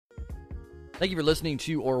Thank you for listening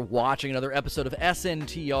to or watching another episode of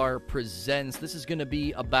SNTR Presents. This is going to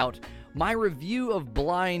be about my review of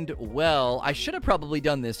Blind Well. I should have probably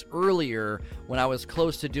done this earlier when I was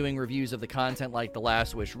close to doing reviews of the content like The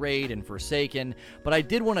Last Wish Raid and Forsaken, but I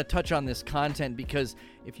did want to touch on this content because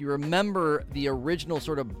if you remember the original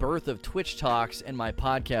sort of birth of Twitch Talks and my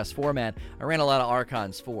podcast format, I ran a lot of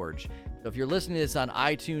Archon's Forge. So if you're listening to this on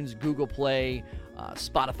iTunes, Google Play,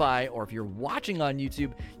 Spotify, or if you're watching on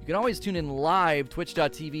YouTube, you can always tune in live,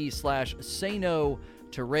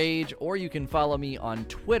 twitch.tv/SayNoToRage, or you can follow me on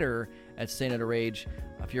Twitter at SayNoToRage.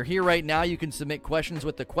 If you're here right now, you can submit questions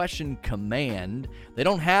with the question command. They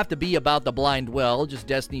don't have to be about the Blind Well, just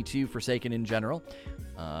Destiny 2, Forsaken in general.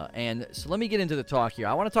 And so let me get into the talk here.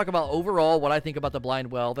 I want to talk about overall what I think about the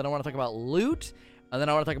Blind Well, then I want to talk about loot, and then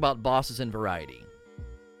I want to talk about bosses and variety.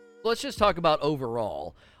 Let's just talk about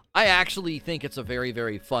overall. I actually think it's a very,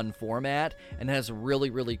 very fun format and has really,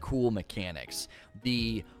 really cool mechanics.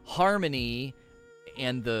 The harmony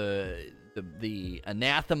and the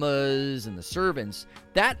anathemas and the servants,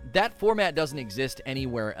 that format doesn't exist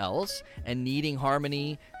anywhere else, and needing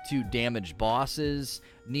harmony to damage bosses,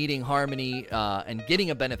 needing harmony and getting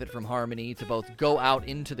a benefit from harmony to both go out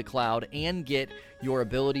into the cloud and get your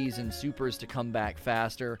abilities and supers to come back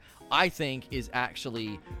faster, I think is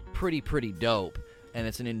actually pretty dope. And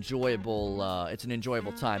it's an enjoyable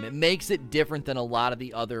time. It makes it different than a lot of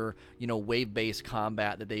the other, wave-based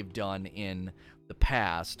combat that they've done in the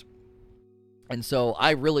past. And so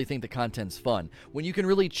I really think the content's fun. When you can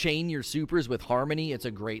really chain your supers with harmony, it's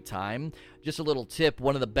a great time. Just a little tip,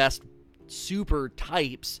 one of the best super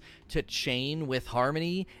types to chain with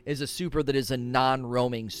harmony is a super that is a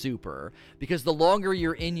non-roaming super, because the longer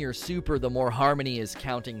you're in your super, the more harmony is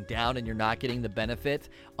counting down and you're not getting the benefit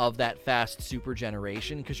of that fast super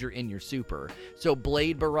generation because you're in your super. So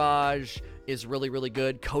Blade Barrage is really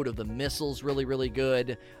good. Code of the Missile's really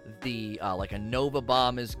good. The like a Nova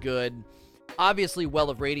Bomb is good. Obviously, Well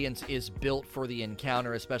of Radiance is built for the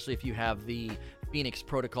encounter, especially if you have the Phoenix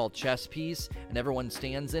Protocol chess piece and everyone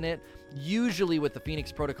stands in it. Usually with the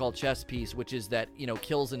Phoenix Protocol chess piece, which is that,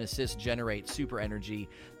 kills and assists generate super energy,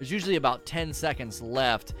 there's usually about 10 seconds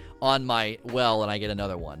left on my well and I get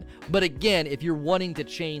another one. But again, if you're wanting to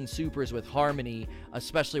chain supers with harmony,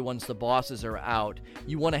 especially once the bosses are out,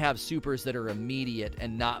 you want to have supers that are immediate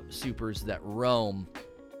and not supers that roam.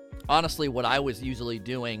 Honestly, what I was usually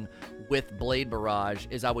doing with Blade Barrage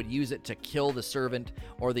is I would use it to kill the Servant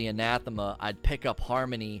or the Anathema. I'd pick up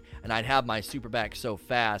Harmony, and I'd have my super back so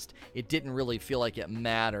fast, it didn't really feel like it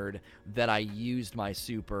mattered that I used my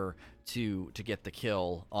super to get the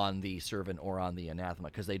kill on the Servant or on the Anathema,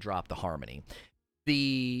 because they dropped the Harmony.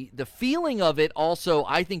 The feeling of it also,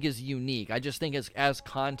 I think, is unique. I just think as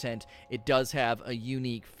content, it does have a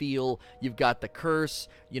unique feel. You've got the curse,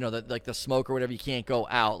 like the smoke or whatever, you can't go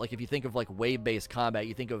out. Like if you think of like wave-based combat,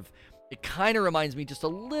 you think of, it kind of reminds me just a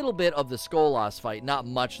little bit of the Skolas fight. Not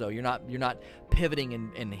much though. You're not pivoting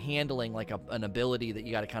and handling like an ability that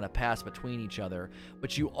you got to kind of pass between each other.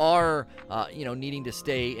 But you are, needing to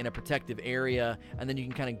stay in a protective area, and then you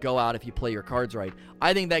can kind of go out if you play your cards right.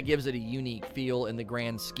 I think that gives it a unique feel in the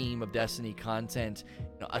grand scheme of Destiny content,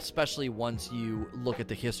 especially once you look at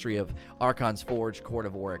the history of Archon's Forge, Court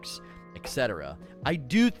of Oryx, etc. I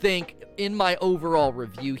do think in my overall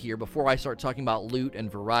review here, before I start talking about loot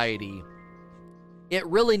and variety, it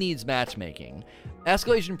really needs matchmaking.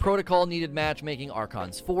 Escalation Protocol needed matchmaking.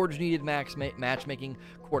 Archon's Forge needed matchmaking.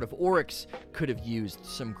 Court of Oryx could have used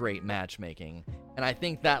some great matchmaking. And I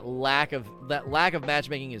think that lack of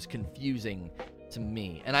matchmaking is confusing to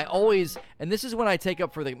me. And this is when I take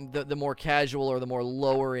up for the more casual or the more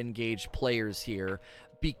lower engaged players here,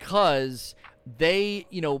 because they,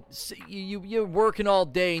 you're working all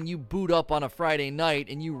day and you boot up on a Friday night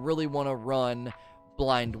and you really want to run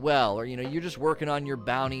Blind Well, or, you're just working on your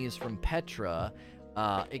bounties from Petra.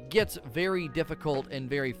 It gets very difficult and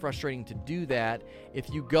very frustrating to do that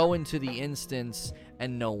if you go into the instance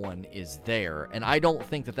and no one is there. And I don't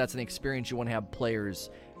think that that's an experience you want to have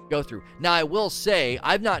players go through. Now, I will say,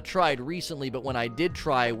 I've not tried recently, but when I did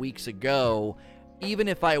try weeks ago, even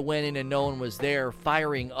if I went in and no one was there,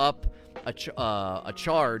 firing up a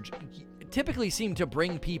charge typically seemed to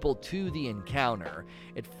bring people to the encounter.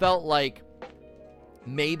 It felt like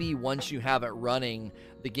maybe once you have it running,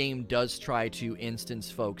 the game does try to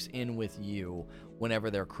instance folks in with you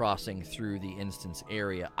whenever they're crossing through the instance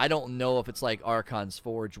area. I don't know if it's like Archon's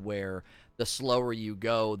Forge, where the slower you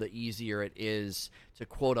go, the easier it is to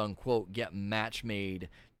quote-unquote get match-made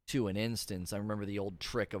to an instance. I remember the old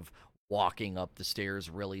trick of walking up the stairs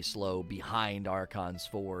really slow behind Archon's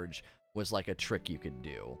Forge was like a trick you could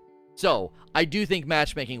do. So I do think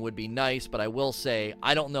matchmaking would be nice, but I will say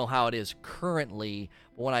I don't know how it is currently.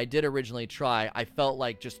 But when I did originally try, I felt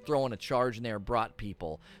like just throwing a charge in there brought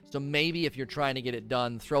people. So maybe if you're trying to get it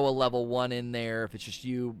done, throw a level 1 in there if it's just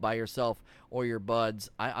you by yourself or your buds.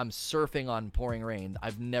 I'm surfing on Pouring Rain.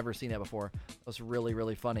 I've never seen that before. That's really,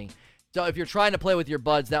 really funny. So if you're trying to play with your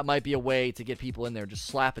buds, that might be a way to get people in there. Just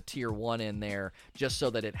slap a tier 1 in there just so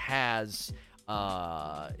that it has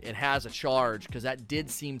a charge, because that did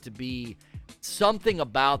seem to be something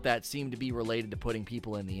about that seemed to be related to putting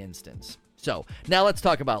people in the instance. So now let's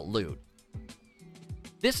talk about loot.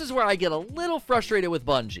 This is where I get a little frustrated with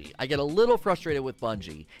Bungie.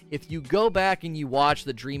 If you go back and you watch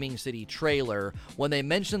the Dreaming City trailer, when they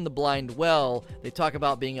mention the Blind Well, they talk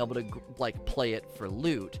about being able to like play it for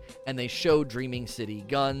loot, and they show Dreaming City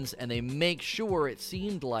guns, and they make sure, it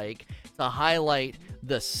seemed like, to highlight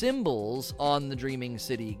the symbols on the Dreaming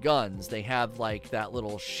City guns. They have like that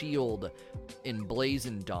little shield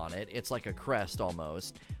emblazoned on it. It's like a crest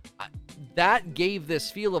almost. That gave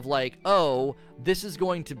this feel of like, oh, this is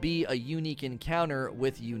going to be a unique encounter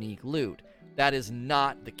with unique loot. That is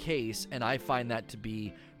not the case, and I find that to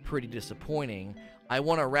be pretty disappointing. I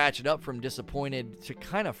want to ratchet up from disappointed to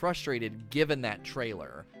kind of frustrated given that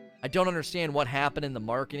trailer. I don't understand what happened in the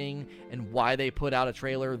marketing and why they put out a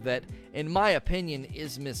trailer that, in my opinion,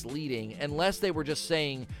 is misleading. Unless they were just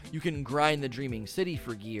saying you can grind the Dreaming City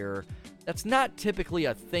for gear. That's not typically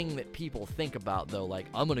a thing that people think about, though. Like,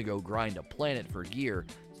 I'm going to go grind a planet for gear.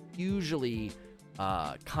 It's usually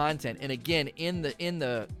content. And again, in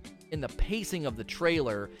the pacing of the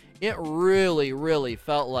trailer, it really, really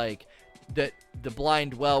felt like that the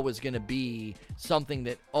Blind Well was going to be something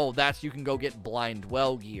that, oh, that's, you can go get Blind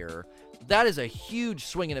Well gear. That is a huge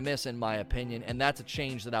swing and a miss in my opinion, and that's a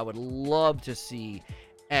change that I would love to see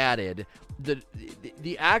added.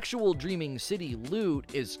 The actual Dreaming City loot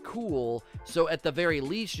is cool, so at the very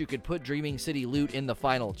least you could put Dreaming City loot in the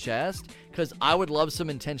final chest, because I would love some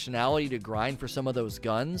intentionality to grind for some of those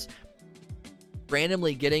guns.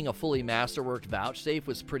 Randomly getting a fully masterworked vouchsafe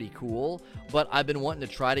was pretty cool, but I've been wanting to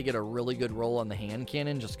try to get a really good roll on the hand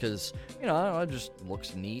cannon just because, you know, I don't know, it just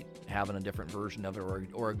looks neat. Having a different version of it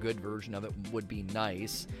or a good version of it would be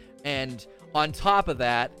nice. And on top of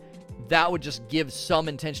that, that would just give some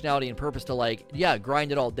intentionality and purpose to, like, yeah,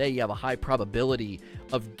 grind it all day. You have a high probability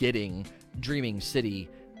of getting Dreaming City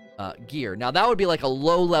gear. Now, that would be like a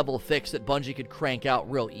low-level fix that Bungie could crank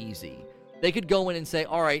out real easy. They could go in and say,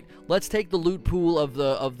 all right, let's take the loot pool of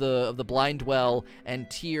the Blind Well, and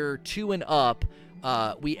tier 2 and up,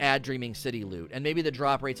 we add Dreaming City loot. And maybe the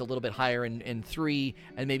drop rate's a little bit higher in 3,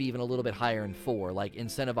 and maybe even a little bit higher in 4, like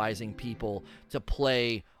incentivizing people to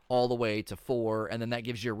play all the way to 4, and then that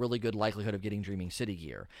gives you a really good likelihood of getting Dreaming City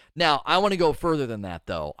gear. Now, I want to go further than that,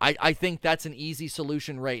 though. I think that's an easy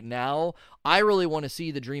solution right now. I really want to see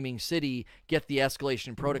the Dreaming City get the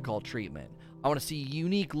Escalation Protocol treatment. I want to see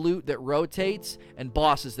unique loot that rotates and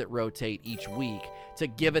bosses that rotate each week to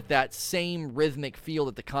give it that same rhythmic feel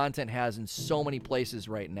that the content has in so many places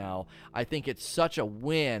right now. I think it's such a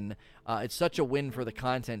win. It's such a win for the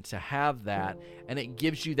content to have that, and it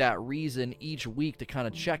gives you that reason each week to kind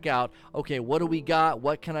of check out, okay, what do we got?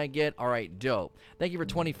 What can I get? All right, dope. Thank you for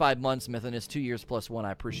 25 months, Mythinus. 2 years plus 1.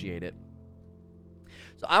 I appreciate it.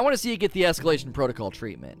 So I want to see you get the Escalation Protocol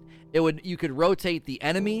treatment. You could rotate the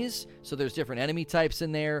enemies, so there's different enemy types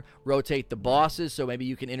in there. Rotate the bosses, so maybe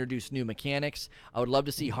you can introduce new mechanics. I would love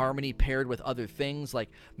to see Harmony paired with other things, like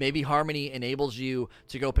maybe Harmony enables you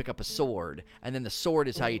to go pick up a sword, and then the sword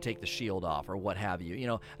is how you take the shield off, or what have you. You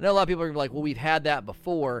know, I know a lot of people are like, well, we've had that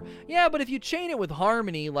before. Yeah, but if you chain it with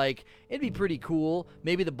Harmony, like, it'd be pretty cool.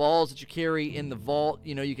 Maybe the balls that you carry in the vault,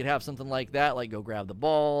 you know, you could have something like that, like go grab the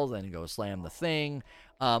balls and go slam the thing.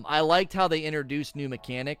 I liked how they introduced new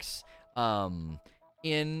mechanics.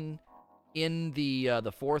 In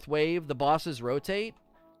the fourth wave, the bosses rotate.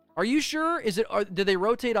 Are you sure? Did they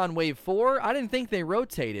rotate on wave 4? I didn't think they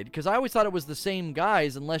rotated, because I always thought it was the same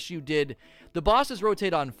guys, unless you did. The bosses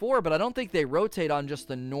rotate on 4, but I don't think they rotate on just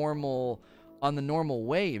the normal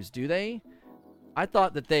waves, do they? I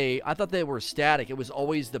thought they were static. It was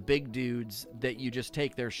always the big dudes that you just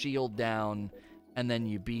take their shield down and then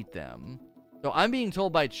you beat them. So I'm being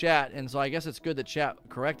told by chat, and so I guess it's good that chat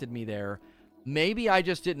corrected me there. Maybe I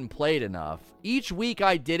just didn't play it enough. Each week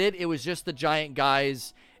I did it, it was just the giant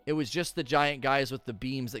guys. It was just the giant guys with the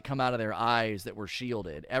beams that come out of their eyes that were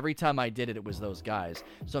shielded. Every time I did it, it was those guys.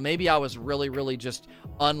 So maybe I was really, really just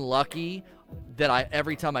unlucky that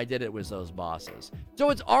every time I did it, it was those bosses. So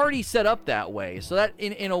it's already set up that way. So that,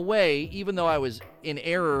 in a way, even though I was in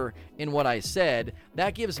error in what I said,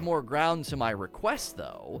 that gives more ground to my request,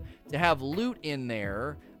 though, to have loot in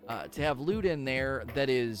there loot in there that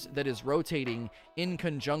is rotating in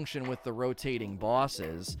conjunction with the rotating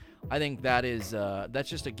bosses, I think that's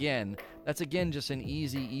just again just an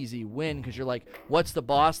easy win, because you're like, what's the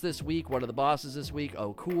boss this week? What are the bosses this week?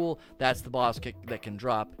 Oh, cool, that's the boss that can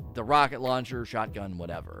drop the rocket launcher, shotgun,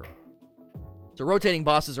 whatever. So rotating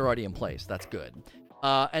bosses are already in place. That's good.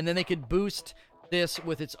 And then they could boost this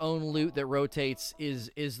with its own loot that rotates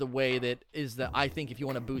is the way that I think if you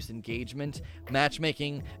want to boost engagement,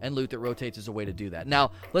 matchmaking and loot that rotates is a way to do that.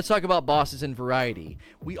 Now, let's talk about bosses and variety.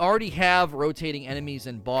 We already have rotating enemies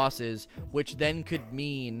and bosses, which then could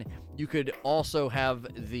mean you could also have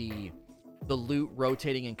the loot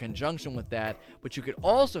rotating in conjunction with that, but you could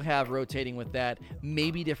also have rotating with that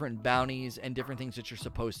maybe different bounties and different things that you're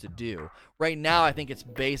supposed to do. Right now, I think it's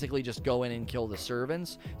basically just go in and kill the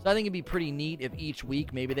servants. So I think it'd be pretty neat if each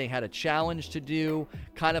week maybe they had a challenge to do,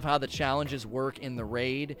 kind of how the challenges work in the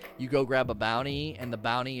raid. You go grab a bounty, and the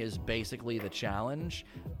bounty is basically the challenge.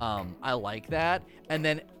 I like that. And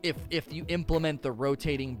then if you implement the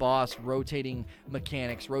rotating boss, rotating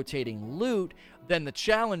mechanics, rotating loot, then the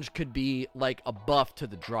challenge could be like a buff to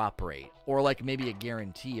the drop rate, or like maybe a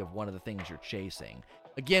guarantee of one of the things you're chasing.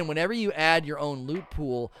 Again, whenever you add your own loot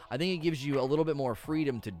pool, I think it gives you a little bit more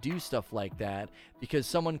freedom to do stuff like that, because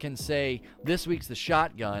someone can say, this week's the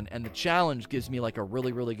shotgun, and the challenge gives me like a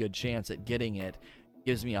really, really good chance at getting it,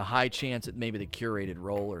 gives me a high chance at maybe the curated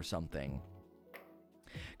role or something.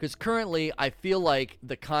 Because currently, I feel like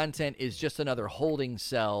the content is just another holding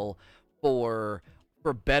cell for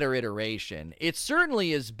better iteration. It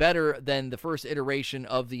certainly is better than the first iteration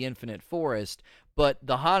of the Infinite Forest, but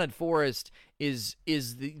the Haunted Forest is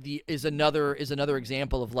another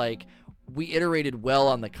example of, like, we iterated well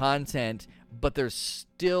on the content, but there's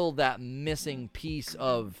still that missing piece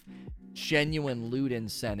of genuine loot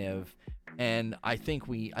incentive. And I think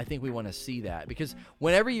we want to see that, because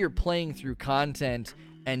whenever you're playing through content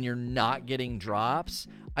and you're not getting drops,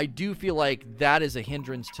 I do feel like that is a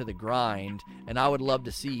hindrance to the grind, and I would love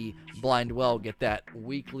to see Blind Well get that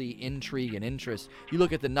weekly intrigue and interest. You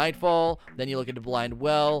look at the Nightfall, then you look at the Blind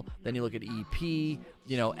Well, then you look at EP. You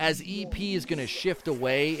know, as EP is going to shift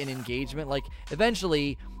away in engagement, like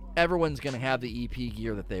eventually everyone's going to have the EP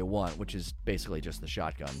gear that they want, which is basically just the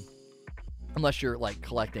shotgun. Unless you're like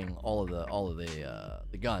collecting all of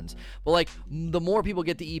the guns, but like the more people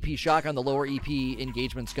get the EP shotgun, the lower EP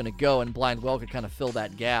engagement's gonna go, and Blind Well could kind of fill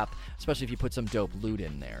that gap, especially if you put some dope loot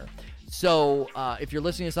in there. So if you're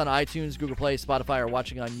listening to this on iTunes, Google Play, Spotify, or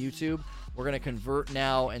watching on YouTube, we're gonna convert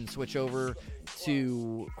now and switch over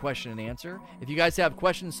to question and answer. If you guys have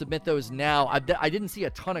questions, submit those now. I didn't see a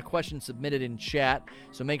ton of questions submitted in chat,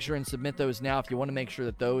 so make sure and submit those now if you want to make sure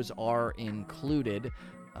that those are included.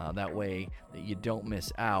 That way that you don't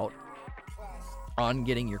miss out on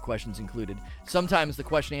getting your questions included. Sometimes the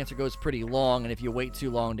question answer goes pretty long, and if you wait too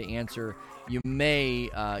long to answer, you may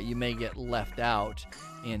get left out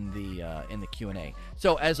in the Q&A.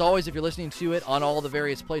 So as always, if you're listening to it on all the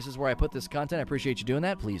various places where I put this content, I appreciate you doing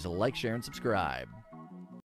that. Please like, share, and subscribe.